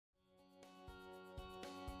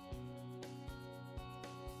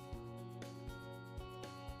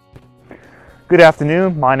Good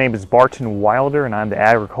afternoon, my name is Barton Wilder and I'm the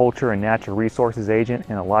Agriculture and Natural Resources Agent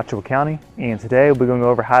in Alachua County, and today we'll be going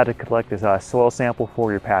over how to collect this soil sample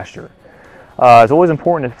for your pasture. It's always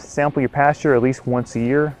important to sample your pasture at least once a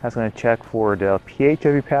year. That's going to check for the pH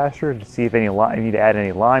of your pasture to see if you need to add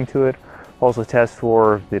any lime to it. Also test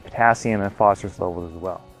for the potassium and phosphorus levels as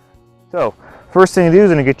well. So first thing to do is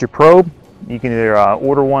going to get your probe. You can either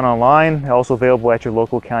order one online, also available at your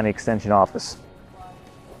local county extension office.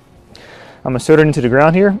 I'm going to insert it into the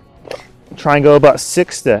ground here. Try and go about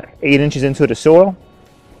 6 to 8 inches into the soil.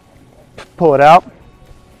 Pull it out.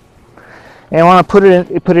 And I want to put it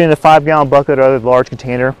in a 5-gallon bucket or other large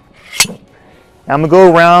container. And I'm going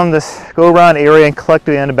to go around the area and collect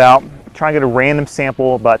it in try and get a random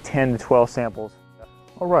sample, about 10 to 12 samples.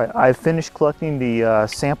 All right, I've finished collecting the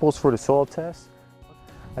samples for the soil test.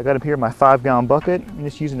 I got them here in my 5-gallon bucket. I'm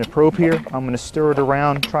just using the probe here. I'm going to stir it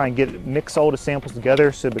around, try and mix all the samples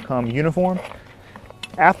together so they become uniform.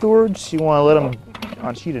 Afterwards, you want to let them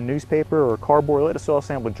on a sheet of newspaper or cardboard, let the soil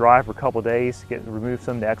sample dry for a couple of days to remove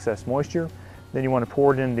some of the excess moisture. Then you want to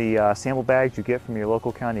pour it in the sample bags you get from your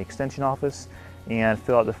local county extension office and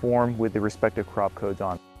fill out the form with the respective crop codes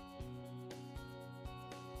on.